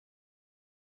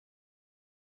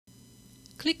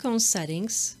click on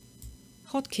Settings,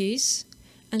 Hotkeys,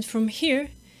 and from here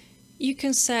you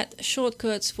can set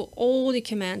shortcuts for all the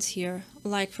commands here,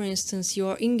 like for instance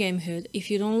your in-game HUD.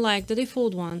 If you don't like the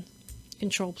default one,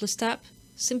 Ctrl+Tab,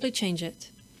 simply change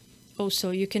it. Also,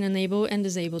 you can enable and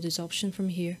disable this option from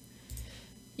here.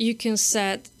 You can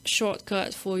set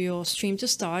shortcut for your stream to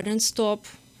start and stop,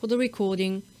 for the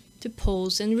recording, to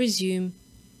pause and resume,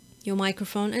 your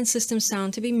microphone and system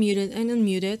sound to be muted and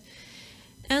unmuted,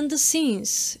 and the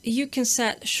scenes. You can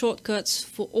set shortcuts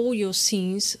for all your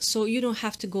scenes, so you don't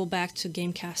have to go back to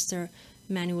Gamecaster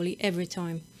manually every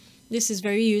time. This is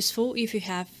very useful if you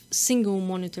have single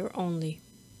monitor only.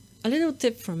 A little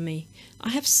tip from me: I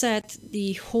have set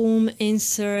the home,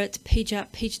 insert, page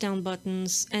up, page down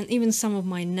buttons, and even some of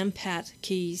my numpad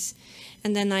keys,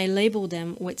 and then I label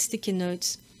them with sticky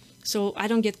notes so I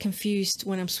don't get confused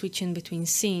when I'm switching between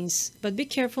scenes. But be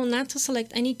careful not to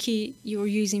select any key you're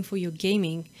using for your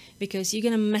gaming, because you're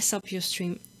gonna mess up your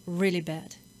stream really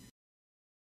bad.